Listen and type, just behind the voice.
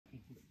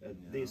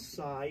this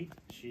side,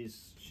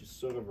 she's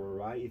sort of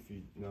alright if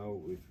you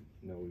know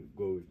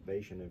go with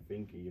patient and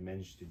think you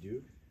managed to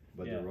do,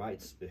 but the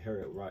right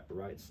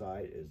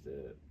side is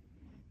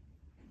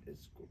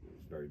it's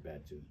very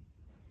bad to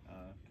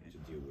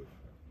deal with.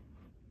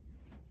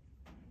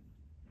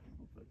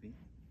 Oh baby,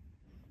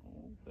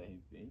 oh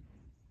baby.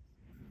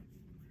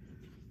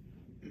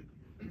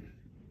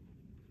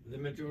 The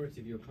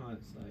majority of your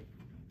clients like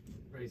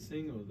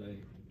racing, or they?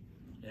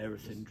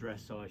 Everything,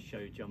 dressage,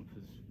 show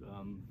jumpers,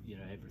 you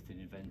know, everything,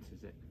 events,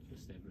 is it?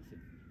 Just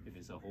everything. If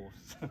it's a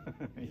horse,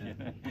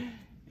 yeah,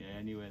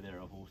 anywhere there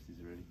are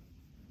horses really.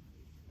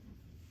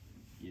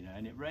 You know,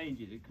 and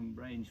it can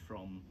range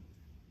from,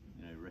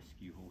 you know,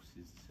 rescue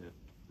horses to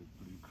the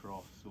Blue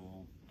Cross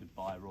or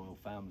Dubai Royal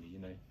Family, you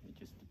know, it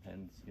just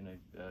depends, you know.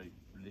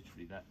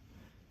 Literally that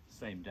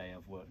same day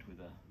I've worked with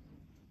a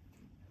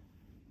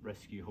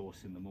rescue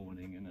horse in the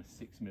morning and a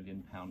 £6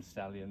 million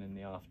stallion in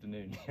the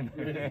afternoon, you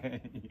know.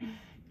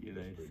 You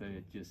know, so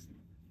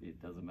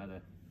it doesn't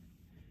matter.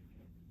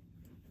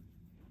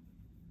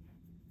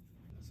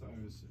 So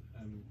I was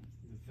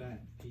the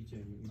vet,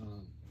 PJ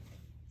McMahon.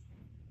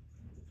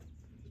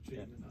 The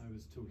treatment I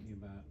was talking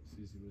about,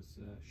 Susie, was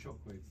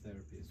shockwave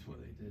therapy is what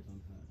they did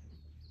on her.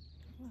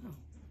 Wow.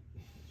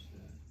 Which,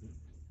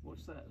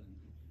 What's that then?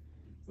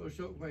 well,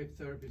 shockwave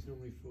therapy is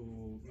normally for,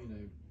 you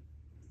know,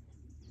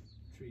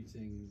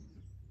 treating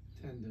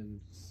tendon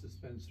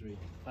suspensory.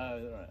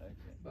 Oh, right,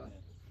 okay. But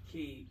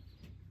he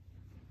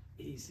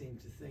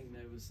seemed to think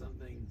there was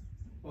something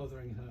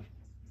bothering her.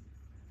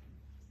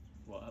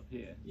 What, up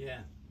here?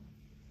 Yeah.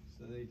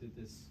 So they did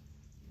this,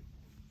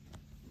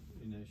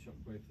 you know,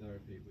 shockwave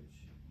therapy,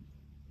 which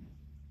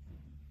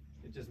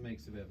it just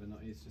makes a bit of a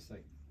noise. It's just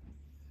like,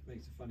 it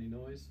makes a funny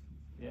noise.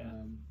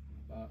 Yeah.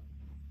 But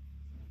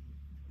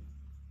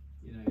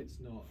you know, it's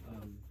not.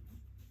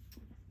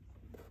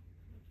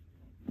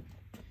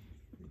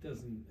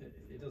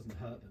 It doesn't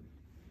hurt them.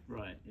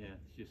 Right. Yeah.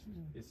 It's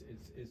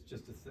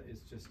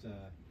just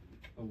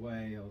a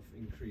way of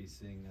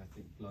increasing, I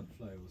think, blood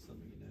flow or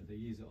something. You know, they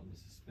use it on the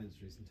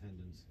suspensories and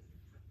tendons.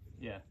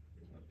 Yeah.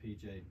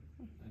 PJ,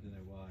 I don't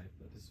know why,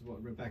 but this is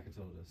what Rebecca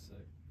told us. So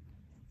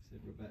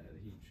said Rebecca,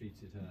 he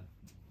treated her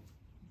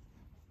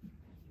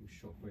with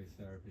shockwave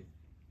therapy.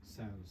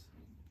 Sounds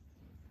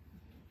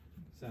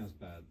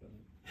bad, but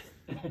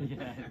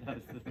yeah,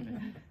 that's the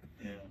thing.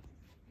 Yeah.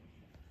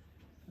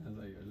 Sounds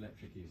like you're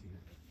electrocuting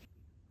it.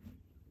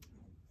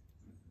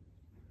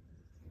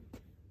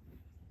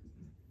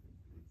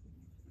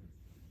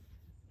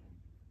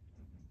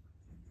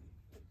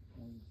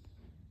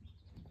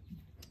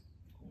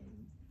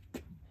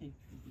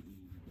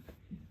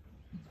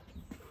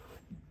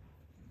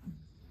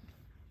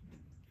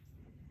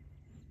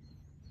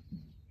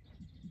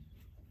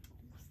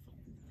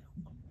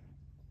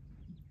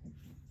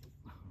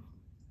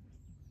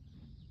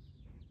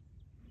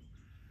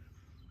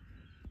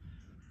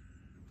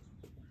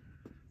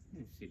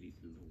 Silly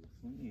little horse,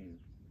 aren't you?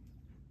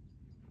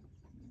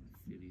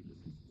 Silly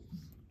little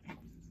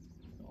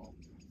horse.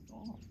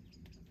 Stop.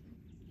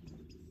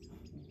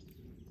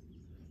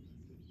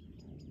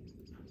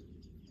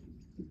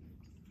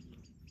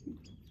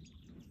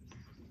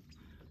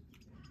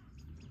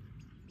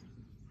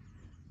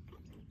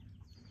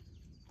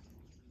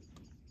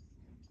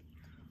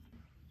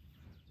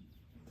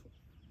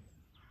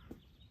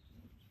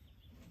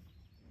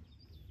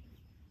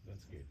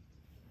 That's good.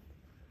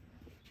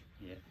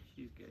 Yeah,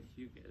 she's good.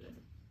 She'll get there.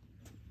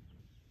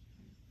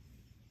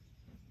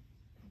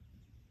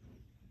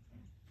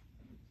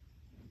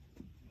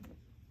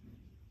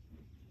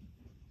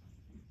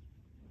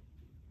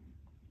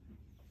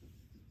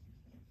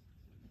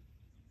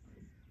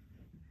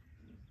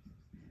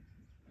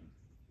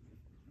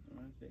 All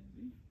right,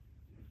 baby.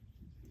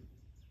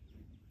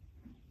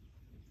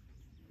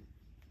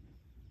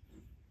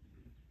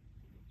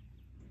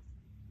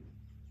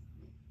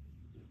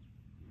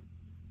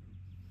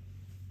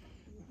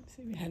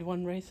 So we had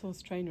one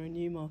racehorse trainer in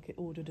Newmarket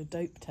ordered a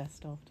dope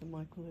test after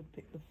Michael had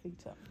picked the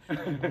feet up,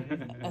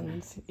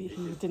 and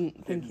he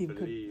didn't think he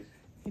could. He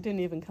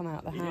didn't even come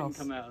out of the house. He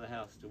didn't come out of the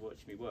house to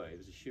watch me work. It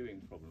was a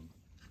shoeing problem,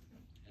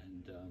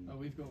 and oh,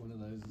 we've got one of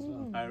those as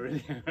well. Oh,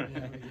 really? Yeah,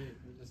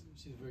 we do.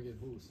 She's a very good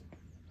horse.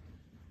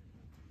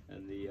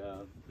 And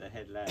the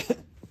head lad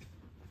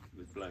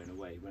was blown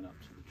away. He went up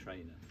to the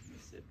trainer and he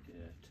said,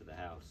 to the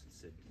house, and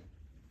said,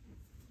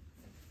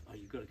 "Oh,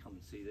 you've got to come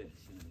and see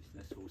this. You know,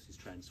 this horse is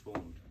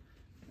transformed."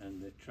 And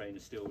the trainer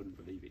still wouldn't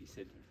believe it. He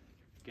said,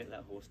 "Get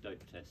that horse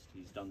dope test.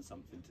 He's done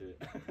something to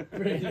it."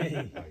 Really?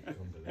 I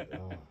can't believe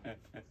it.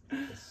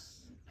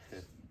 That's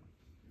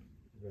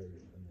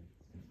very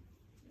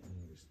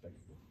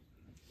unrespectable.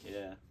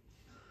 Yeah.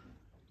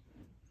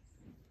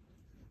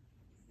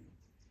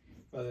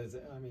 Well, there's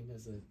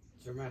a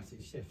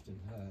dramatic shift in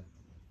her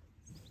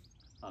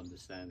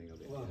Understanding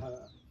of it. Well,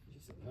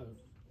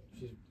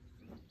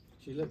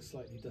 she looks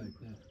slightly dope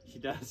now. She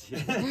does.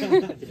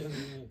 Yeah.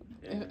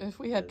 If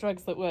we had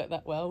drugs that worked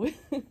that well, we'd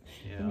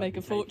make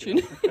a take fortune.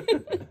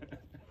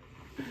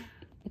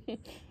 it.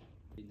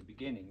 In the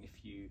beginning,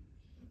 if you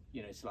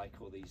know, it's like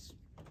all these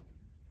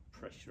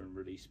pressure and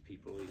release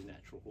people, these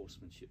natural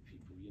horsemanship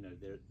people, you know,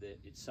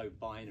 it's so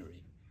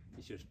binary.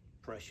 It's just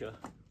pressure,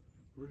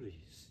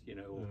 release, you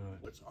know, or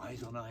what's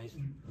eyes on eyes.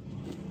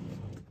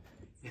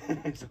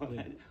 It's all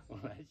that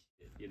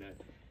shit, you know.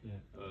 Yeah.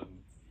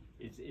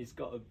 It's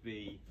got to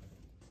be,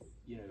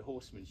 you know,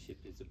 horsemanship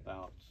is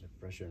about The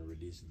pressure and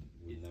release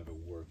will never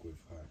work with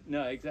her.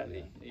 No,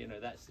 exactly. Yeah. You know,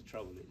 that's the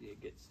trouble. It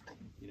gets,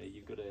 you know,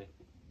 you've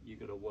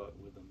got to work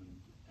with them and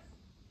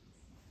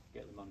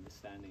get them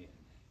understanding it,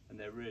 and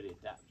they're really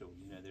adaptable.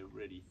 You know, they're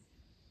really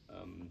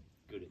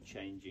good at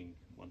changing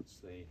once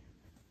they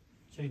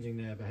Changing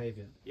their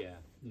behaviour. yeah,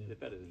 Yeah. they're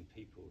better than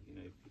people. You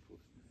know, people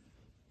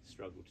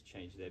struggle to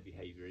change their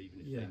behaviour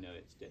even if Yeah. they know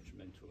it's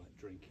detrimental, like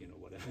drinking or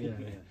whatever. Yeah,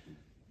 you know, yeah.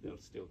 They'll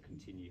still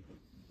continue,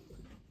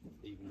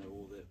 even though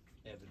all the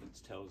evidence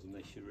tells them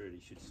they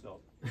should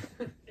stop.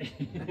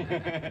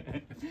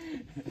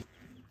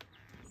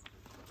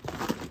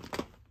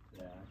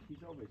 Yeah,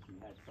 she's obviously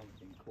had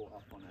something caught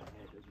up on her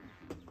head, hasn't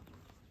she?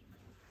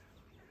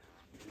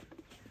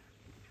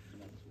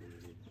 And that's all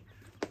it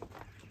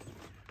is.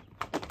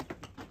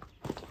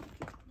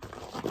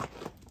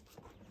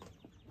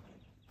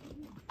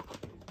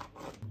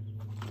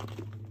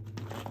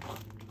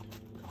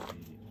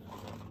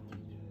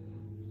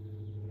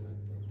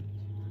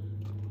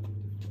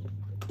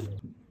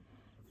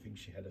 I think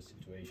she had a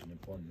situation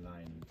upon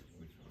line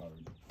with her,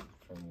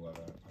 from what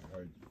I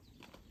heard.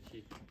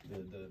 She,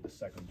 The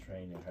second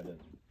trainer had a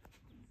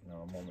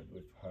moment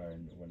with her,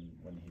 and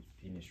when he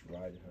finished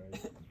riding her,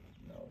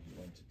 he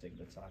went to take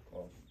the tack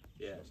off.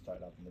 Yeah. She was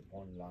tied up in the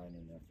pond line,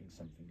 and I think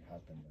something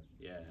happened.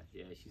 yeah,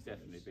 she's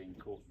definitely been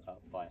caught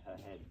up by her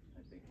head,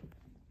 I think.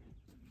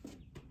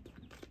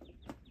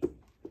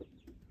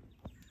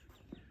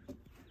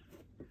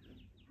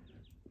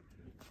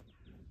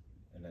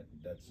 And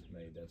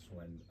that's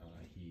when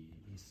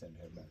he sent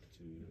her back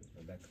to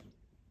Rebecca,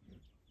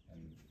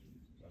 and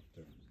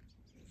after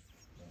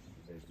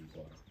the baby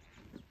boy.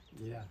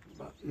 Yeah,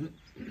 but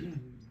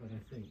but I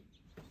think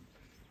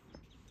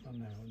I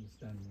now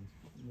understand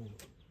more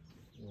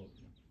what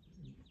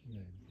you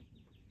know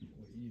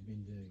what you've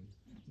been doing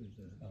with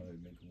the Oh, it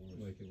make it worse.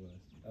 make it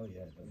worse. Oh yeah,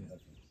 Yeah. definitely.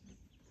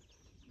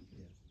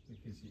 Yeah,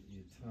 because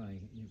you're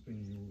tying, you're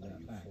bringing all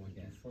that back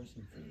again.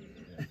 Forcing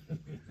things. Yeah.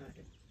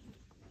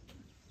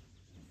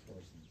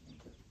 Forcing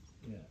things.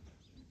 Yeah.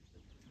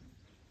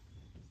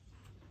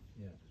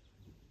 Yeah.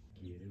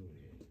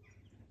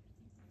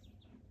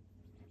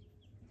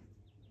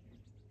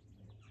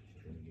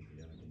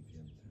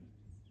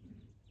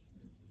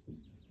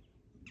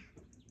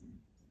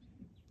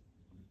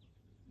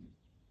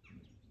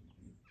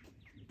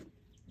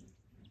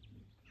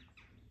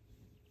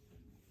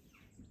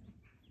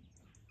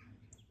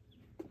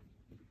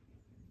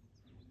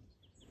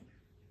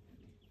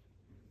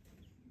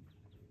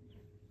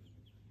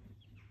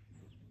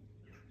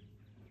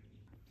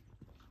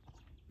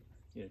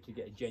 You know, to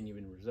get a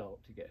genuine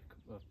result, to get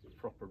a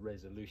proper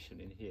resolution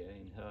in here,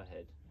 in her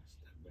head,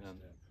 Step by step.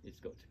 it's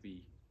got to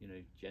be, you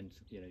know,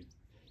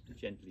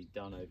 gently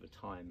done over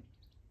time.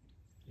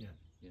 Yeah.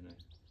 You know,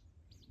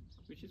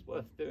 which is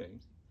worth doing.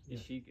 Yeah.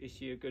 Is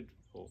she a good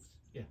horse?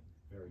 Yeah.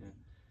 Very good.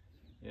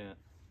 Yeah.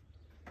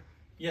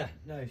 Yeah.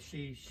 No,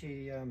 she's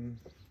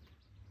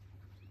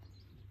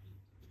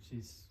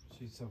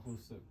a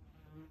horse that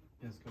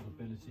has got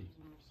ability.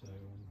 So.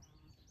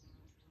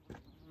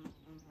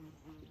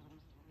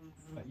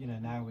 But you know,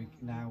 now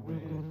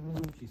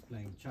she's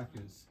playing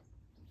checkers.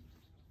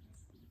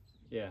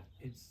 Yeah.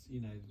 It's,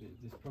 you know,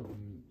 this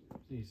problem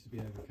needs to be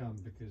overcome,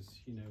 because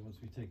you know, once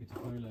we take her to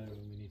polo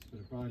and we need to put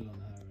a bridle on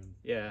her, and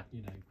Yeah.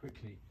 you know,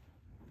 quickly,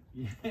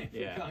 if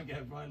you can't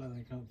get a bridle on her,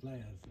 they can't play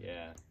her. So.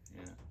 Yeah.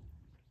 Yeah.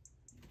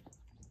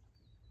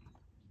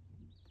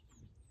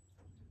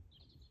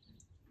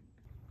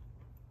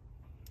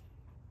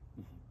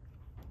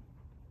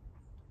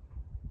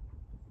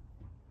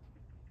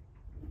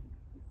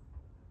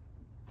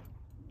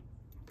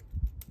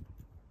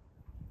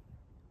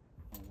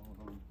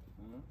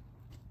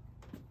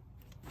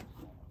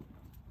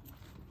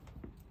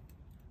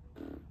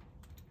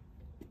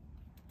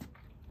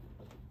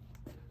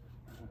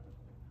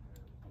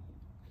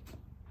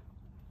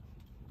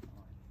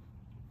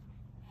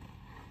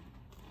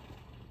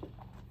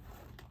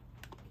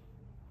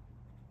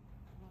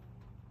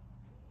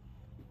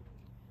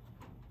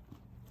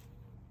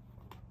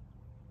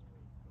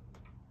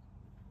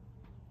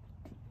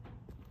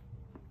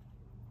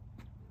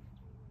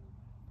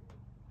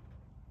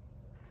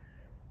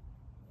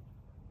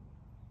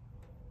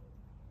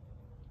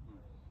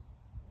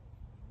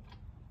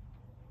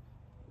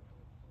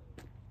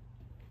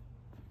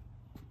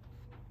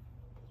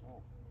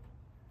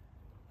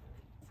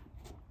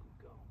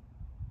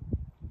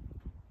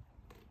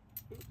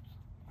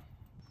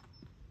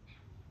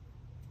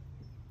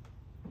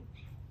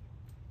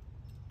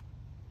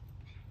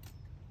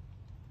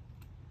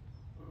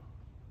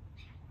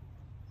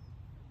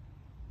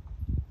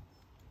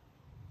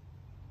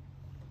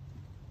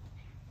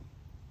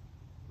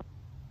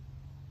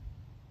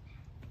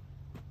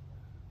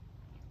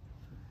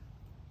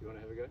 You want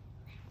to have a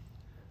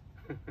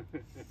go?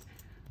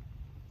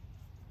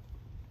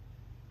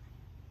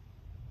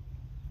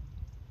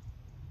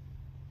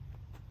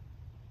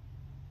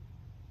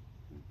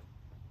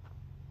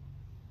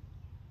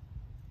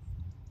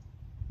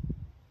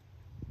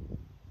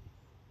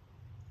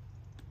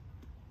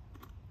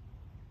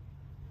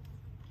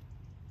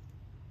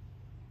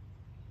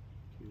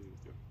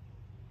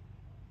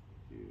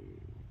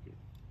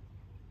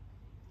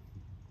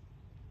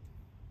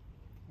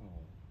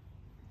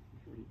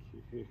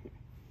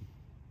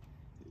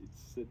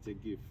 It's such a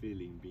good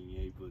feeling being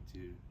able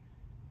to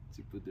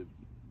put the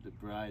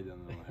bride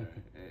on her,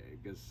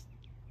 because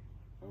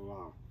oh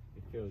wow,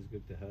 It feels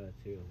good to her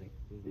too, I think.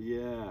 Doesn't it?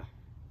 yeah,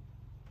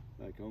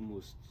 like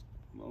almost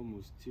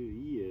 2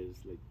 years,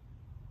 like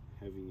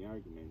having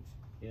arguments.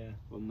 Yeah,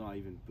 Well, not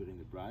even putting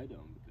the bride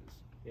on because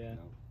yeah.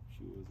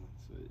 she wasn't.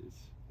 So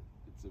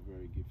it's a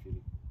very good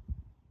feeling.